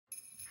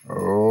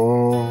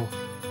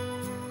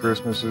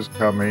Christmas is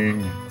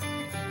coming.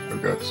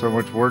 I've got so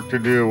much work to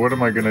do. What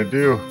am I gonna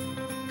do?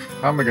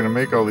 How am I gonna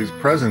make all these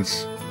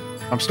presents?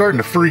 I'm starting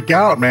to freak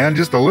out, man,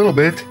 just a little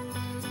bit.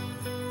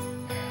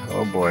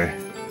 Oh boy.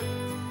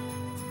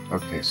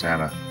 Okay,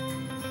 Santa,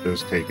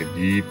 just take a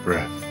deep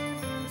breath.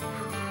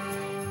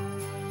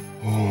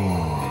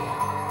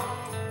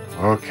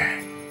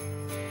 Okay.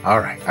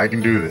 Alright, I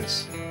can do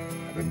this.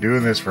 I've been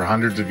doing this for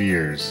hundreds of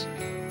years.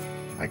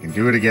 I can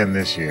do it again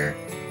this year.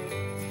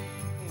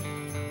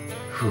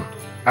 Whew.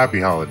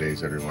 Happy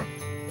holidays, everyone.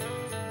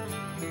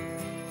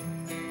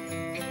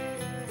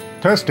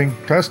 Testing,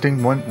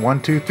 testing,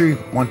 one, two, three,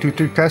 1, 2,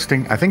 3,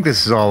 testing. I think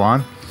this is all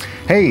on.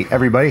 Hey,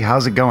 everybody,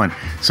 how's it going?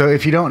 So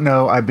if you don't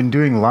know, I've been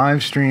doing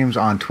live streams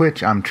on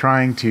Twitch. I'm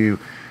trying to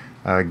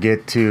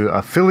get to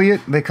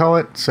affiliate, they call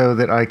it, so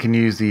that I can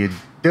use the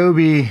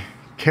Adobe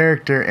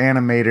Character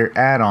Animator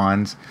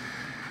add-ons,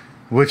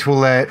 which will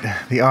let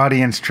the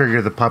audience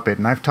trigger the puppet.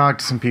 And I've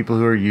talked to some people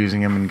who are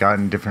using them and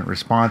gotten different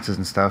responses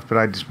and stuff, but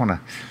I just want to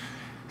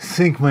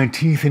sink my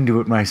teeth into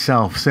it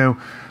myself. So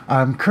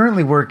I'm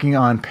currently working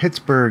on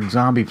Pittsburgh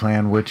Zombie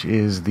Plan, which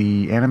is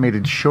the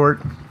animated short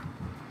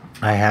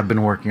I have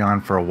been working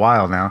on for a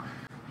while now.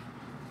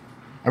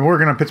 I'm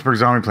working on Pittsburgh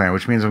Zombie Plan,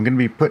 which means I'm going to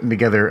be putting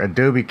together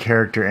Adobe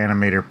Character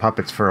Animator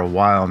puppets for a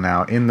while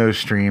now in those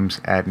streams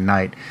at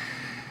night.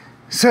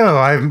 So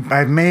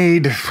I've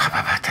made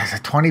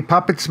 20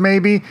 puppets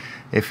maybe.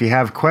 If you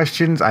have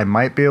questions, I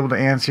might be able to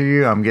answer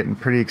you. I'm getting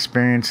pretty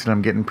experienced and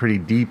I'm getting pretty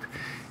deep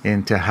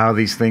into how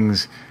these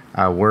things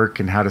work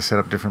and how to set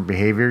up different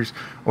behaviors.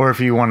 Or if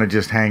you want to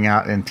just hang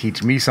out and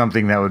teach me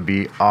something, that would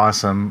be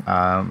awesome.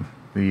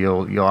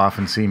 You'll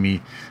often see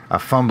me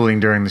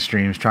fumbling during the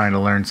streams trying to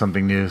learn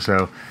something new,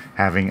 so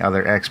having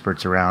other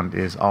experts around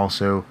is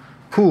also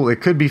cool.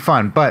 It could be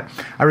fun. But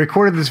I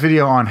recorded this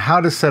video on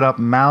how to set up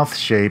mouth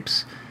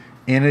shapes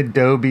in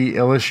Adobe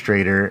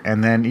Illustrator,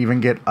 and then even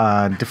get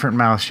different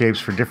mouth shapes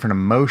for different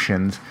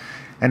emotions,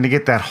 and to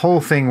get that whole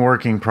thing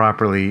working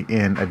properly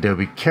in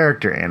Adobe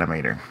Character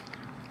Animator.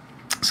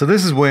 So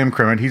this is William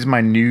Crement. He's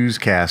my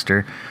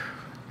newscaster,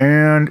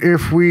 and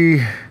if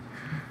we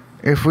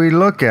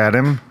look at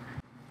him,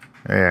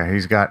 yeah,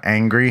 he's got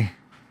angry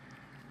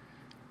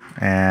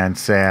and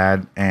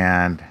sad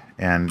and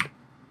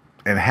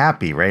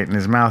happy, right? And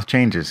his mouth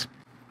changes.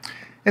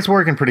 It's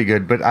working pretty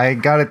good, but I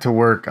got it to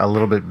work a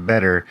little bit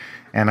better,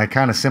 and I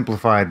kind of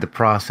simplified the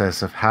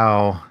process of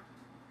how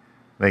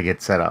they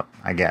get set up,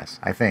 I guess.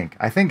 I think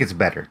it's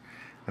better.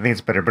 I think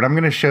it's better, but I'm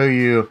going to show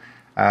you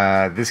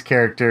this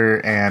character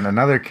and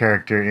another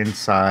character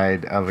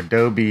inside of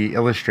Adobe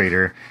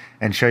Illustrator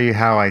and show you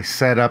how I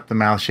set up the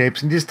mouth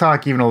shapes, and just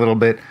talk even a little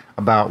bit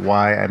about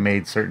why I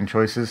made certain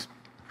choices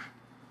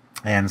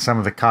and some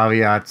of the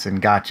caveats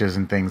and gotchas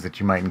and things that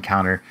you might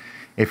encounter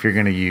if you're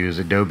going to use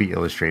Adobe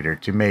Illustrator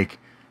to make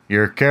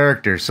your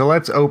character. So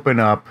let's open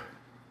up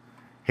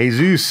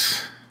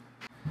Jesus.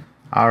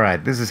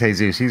 Alright, this is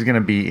Jesus. He's going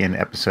to be in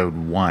episode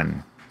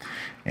 1.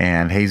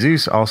 And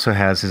Jesus also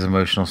has his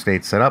emotional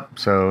state set up,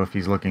 so if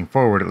he's looking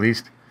forward at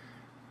least.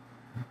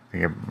 I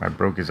think I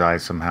broke his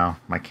eyes somehow.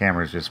 My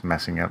camera's just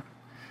messing up.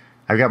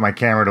 I've got my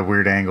camera at a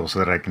weird angle so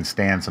that I can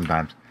stand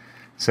sometimes.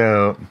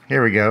 So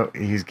here we go.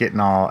 He's getting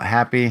all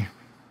happy.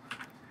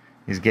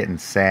 He's getting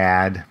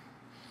sad.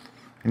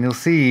 And you'll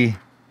see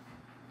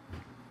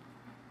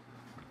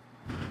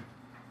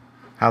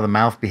how the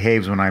mouth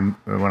behaves when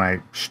I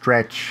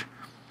stretch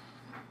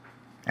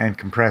and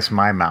compress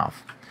my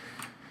mouth.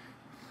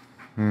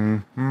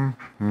 And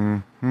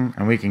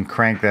we can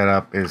crank that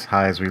up as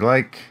high as we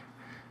like.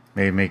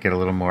 Maybe make it a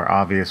little more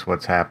obvious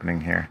what's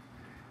happening here.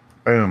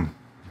 Boom.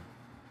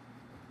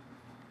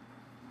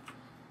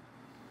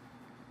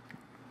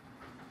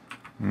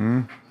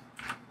 And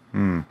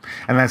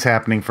that's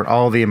happening for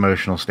all the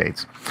emotional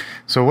states.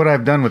 So what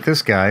I've done with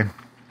this guy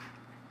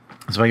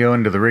is, if I go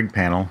into the rig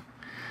panel,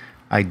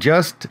 I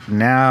just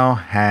now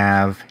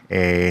have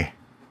a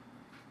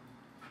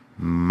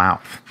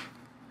mouth.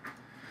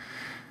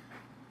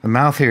 The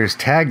mouth here is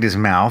tagged as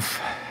mouth,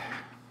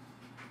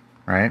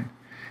 right?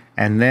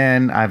 And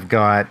then I've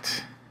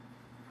got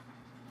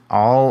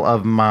all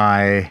of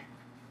my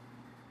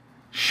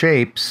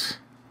shapes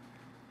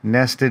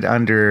nested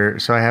under,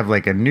 so I have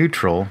like a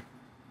neutral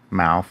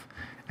mouth,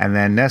 and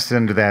then nested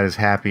under that is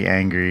happy,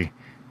 angry,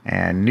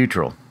 and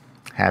neutral.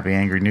 Happy,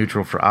 angry,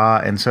 neutral for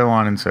and so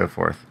on and so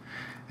forth.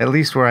 At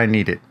least where I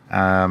need it.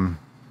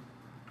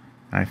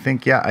 I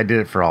think, yeah, I did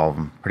it for all of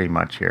them pretty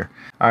much here.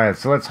 Alright,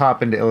 so let's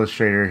hop into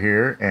Illustrator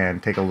here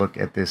and take a look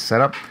at this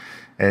setup.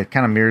 It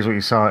kind of mirrors what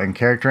you saw in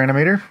Character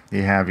Animator.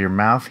 You have your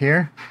mouth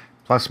here,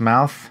 plus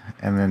mouth,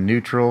 and then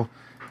neutral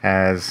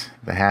has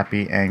the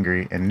happy,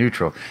 angry, and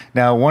neutral.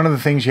 Now, one of the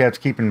things you have to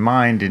keep in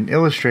mind in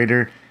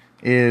Illustrator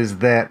is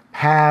that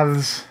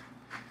paths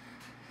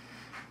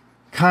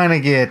kind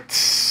of get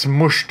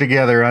smushed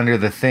together under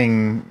the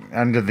thing,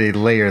 under the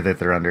layer that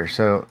they're under.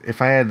 So if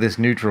I had this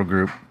neutral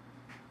group,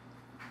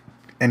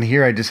 and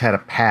here I just had a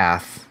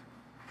path,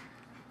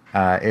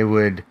 it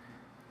would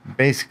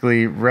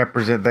basically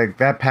represent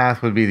that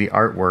path would be the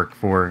artwork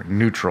for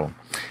neutral.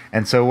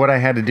 And so what I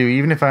had to do,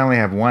 even if I only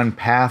have one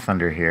path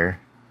under here,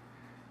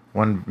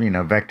 one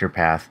vector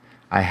path,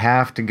 I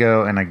have to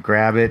go and I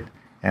grab it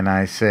and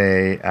I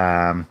say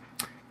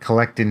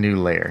collect a new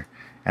layer,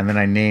 and then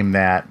I name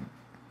that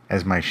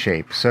as my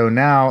shape. So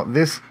now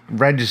this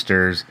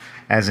registers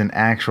as an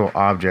actual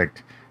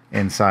object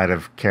inside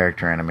of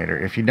Character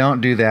Animator. If you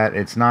don't do that,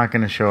 it's not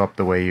going to show up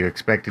the way you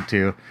expect it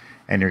to,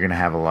 and you're going to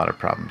have a lot of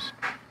problems.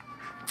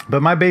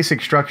 But my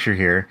basic structure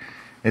here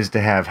is to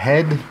have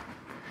head,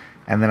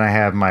 and then I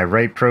have my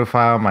right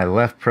profile, my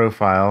left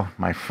profile,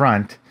 my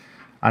front.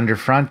 Under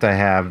front I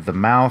have the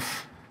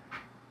mouth,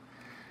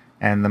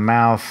 and the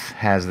mouth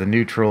has the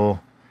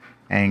neutral,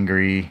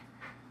 angry,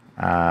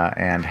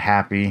 and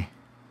happy.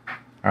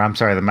 Or I'm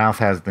sorry, the mouth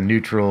has the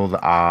neutral, the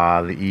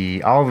ah, the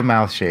e, all the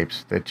mouth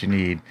shapes that you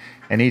need.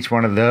 And each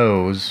one of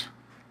those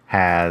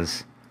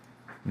has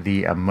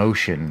the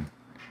emotion.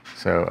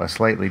 So a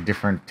slightly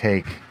different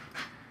take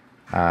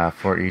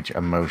for each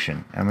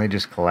emotion. And let me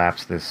just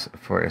collapse this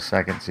for a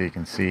second so you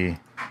can see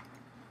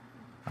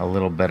a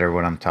little better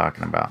what I'm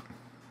talking about.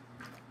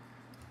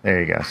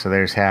 There you go. So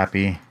there's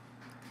happy.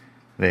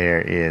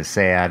 There is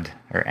sad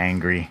or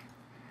angry.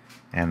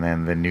 And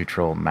then the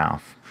neutral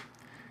mouth.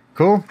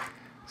 Cool.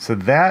 So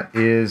that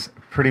is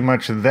pretty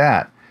much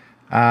that.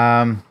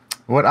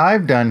 What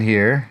I've done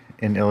here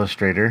in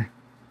Illustrator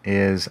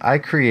is I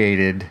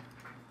created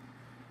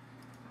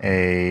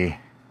a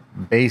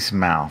base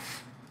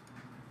mouth.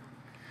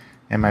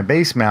 And my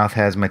base mouth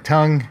has my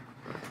tongue,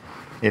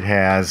 it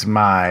has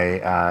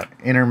my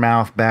inner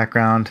mouth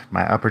background,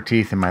 my upper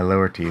teeth, and my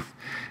lower teeth.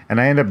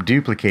 And I end up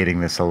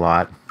duplicating this a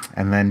lot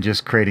and then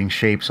just creating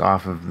shapes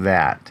off of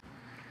that.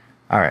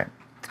 Alright,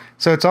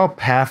 so it's all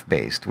path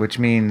based, which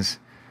means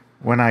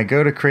when I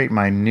go to create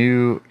my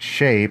new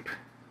shape,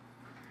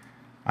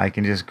 I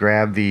can just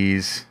grab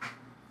these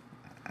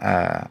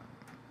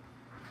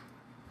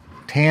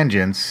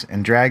tangents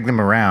and drag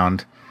them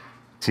around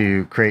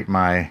to create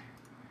my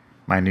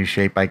new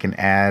shape. I can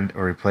add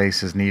or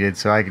replace as needed,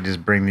 so I can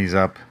just bring these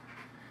up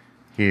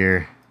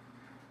here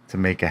to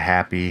make a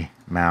happy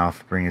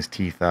mouth, bring his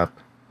teeth up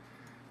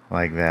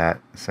like that,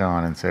 so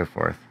on and so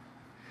forth.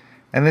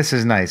 And this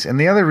is nice. And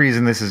the other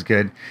reason this is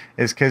good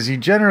is because you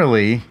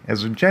generally,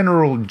 as a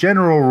general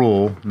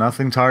rule,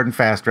 nothing's hard and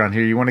fast around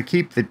here, you want to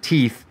keep the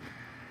teeth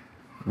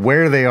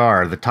where they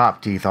are, the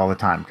top teeth, all the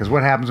time. Because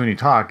what happens when you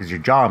talk is your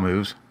jaw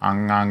moves,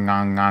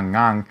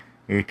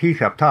 your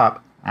teeth up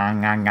top,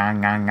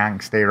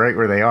 stay right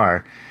where they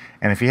are.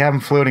 And if you have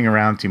them floating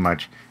around too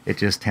much, it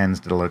just tends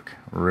to look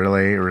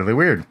really, really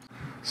weird.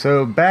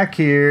 So back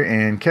here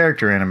in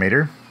Character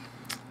Animator,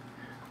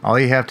 all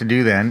you have to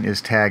do then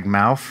is tag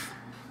mouth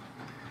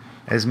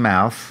as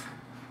mouth.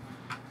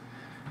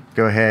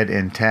 Go ahead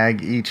and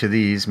tag each of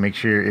these. Make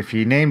sure if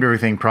you named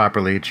everything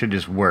properly, it should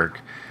just work.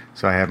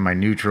 So I have my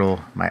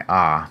neutral, my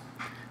ah,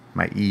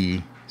 my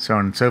e, so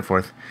on and so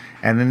forth.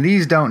 And then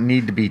these don't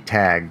need to be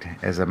tagged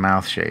as a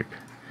mouth shape.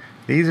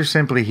 These are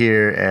simply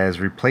here as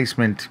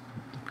replacement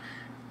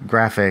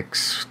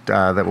graphics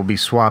that will be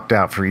swapped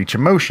out for each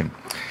emotion.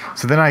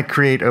 So then I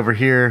create over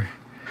here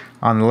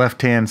on the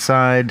left hand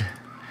side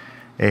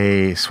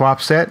a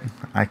swap set.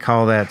 I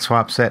call that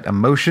swap set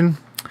emotion.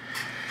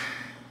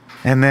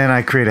 And then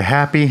I create a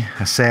happy,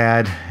 a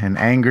sad, an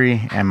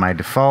angry, and my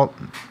default.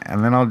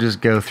 And then I'll just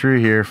go through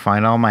here,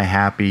 find all my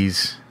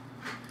happies,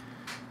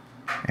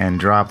 and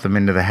drop them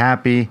into the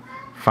happy.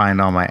 Find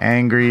all my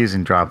angries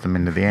and drop them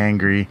into the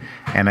angry.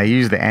 And I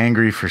use the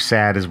angry for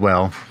sad as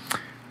well.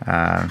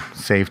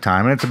 Save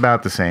time, and it's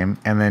about the same.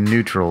 And then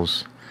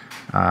neutrals.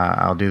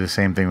 I'll do the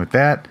same thing with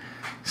that.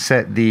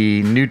 Set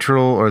the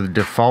neutral or the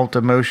default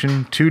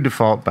emotion to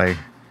default by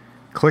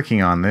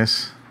clicking on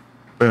this.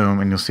 Boom,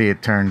 and you'll see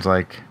it turns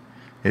like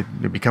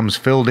it becomes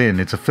filled in.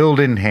 It's a filled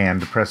in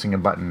hand pressing a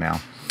button now.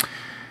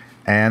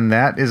 And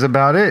that is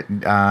about it.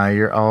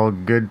 You're all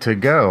good to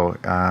go.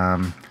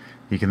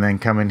 You can then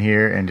come in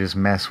here and just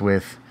mess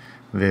with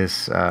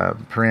this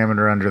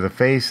parameter under the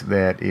face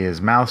that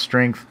is mouth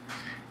strength,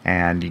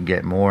 and you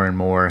get more and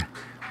more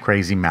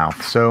crazy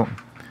mouth. So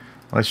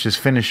let's just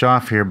finish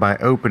off here by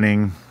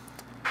opening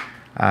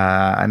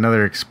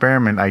another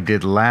experiment I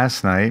did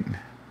last night,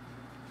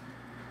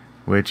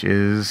 which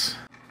is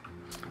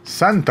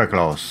Santa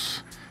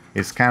Claus.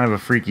 It's kind of a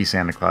freaky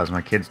Santa Claus.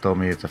 My kids told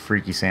me it's a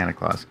freaky Santa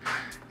Claus.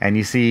 And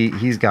you see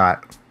he's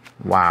got,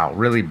 wow,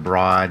 really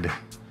broad,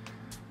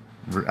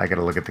 I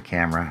gotta look at the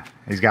camera.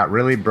 He's got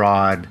really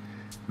broad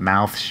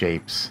mouth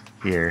shapes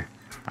here.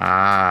 So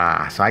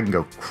I can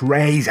go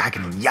crazy. I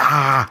can,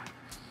 yeah,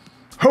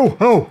 ho,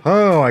 ho,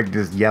 ho. I can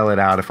just yell it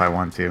out if I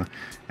want to.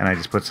 And I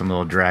just put some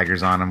little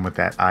draggers on him with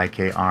that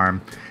IK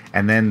arm.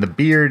 And then the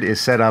beard is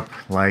set up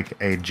like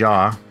a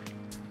jaw.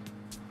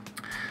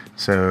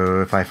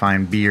 So if I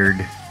find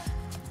beard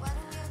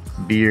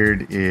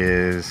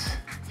is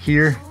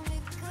here.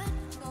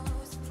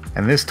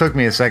 And this took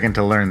me a second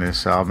to learn this,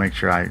 so I'll make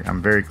sure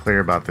I'm very clear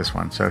about this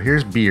one. So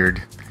here's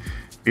beard.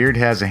 Beard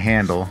has a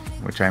handle,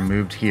 which I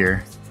moved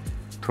here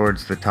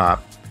towards the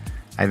top.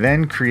 I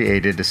then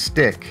created a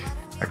stick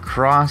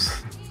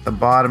across the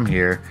bottom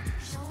here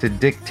to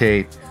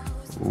dictate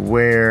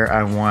where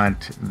I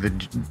want the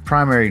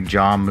primary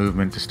jaw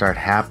movement to start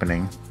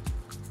happening.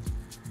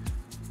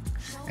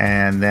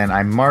 And then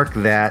I mark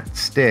that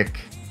stick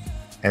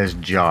as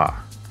jaw.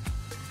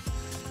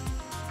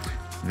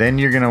 Then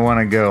you're going to want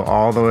to go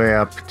all the way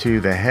up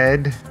to the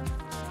head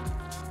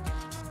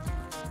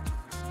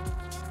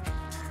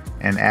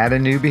and add a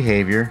new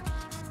behavior,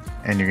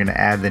 and you're going to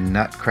add the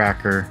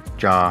nutcracker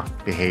jaw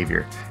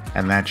behavior,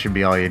 and that should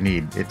be all you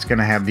need. It's going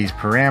to have these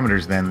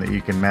parameters then that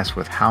you can mess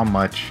with how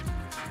much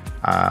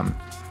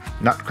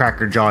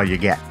nutcracker jaw you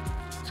get.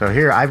 So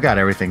here I've got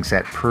everything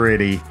set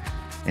pretty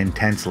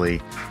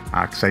intensely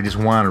because I just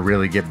want to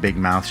really get big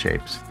mouth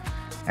shapes.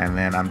 And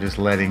then I'm just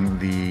letting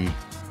the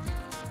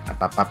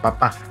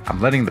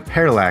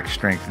parallax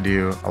strength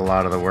do a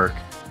lot of the work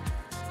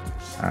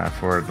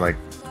for, like,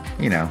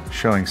 you know,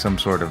 showing some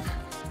sort of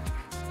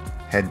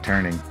head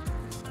turning.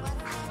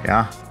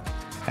 Yeah.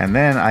 And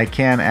then I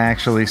can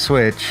actually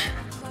switch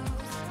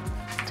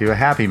to a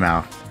happy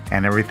mouth,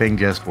 and everything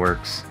just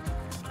works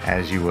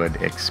as you would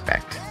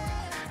expect.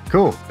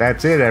 Cool.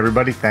 That's it,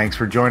 everybody. Thanks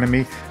for joining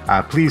me.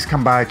 Please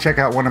come by, check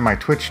out one of my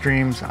Twitch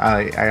streams.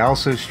 I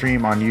also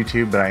stream on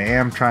YouTube, but I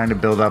am trying to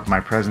build up my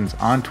presence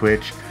on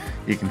Twitch.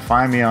 You can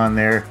find me on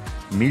there.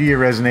 Media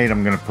Resonate.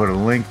 I'm going to put a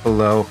link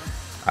below.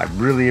 I'd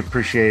really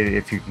appreciate it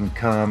if you can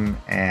come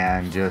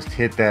and just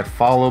hit that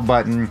follow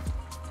button.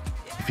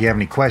 If you have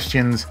any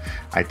questions,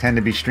 I tend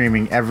to be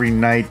streaming every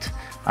night.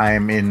 I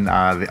am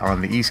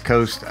on the East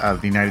Coast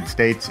of the United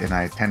States, and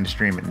I tend to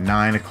stream at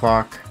 9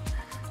 o'clock.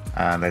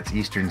 That's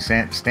Eastern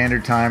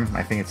Standard Time.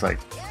 I think it's like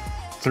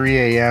 3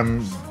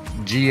 a.m.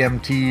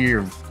 GMT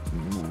or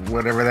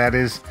whatever that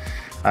is.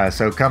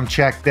 So come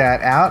check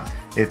that out.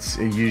 It's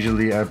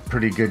usually a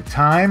pretty good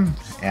time.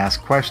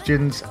 Ask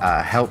questions.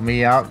 Help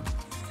me out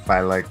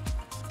by, like,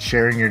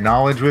 sharing your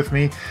knowledge with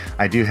me.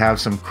 I do have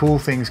some cool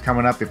things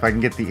coming up. If I can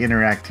get the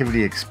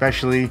interactivity,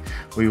 especially,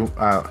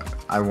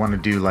 I want to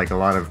do like a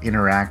lot of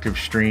interactive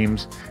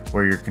streams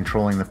where you're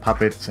controlling the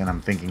puppets, and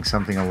I'm thinking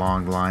something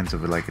along the lines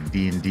of like a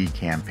D&D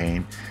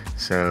campaign.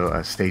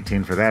 So stay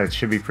tuned for that. It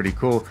should be pretty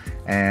cool.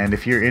 And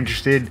if you're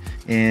interested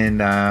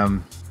in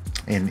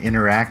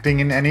interacting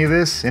in any of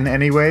this in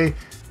any way,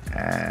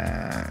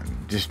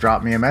 just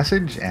drop me a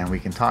message and we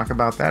can talk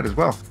about that as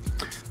well.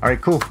 All right,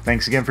 cool.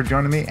 Thanks again for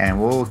joining me,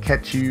 and we'll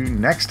catch you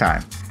next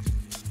time.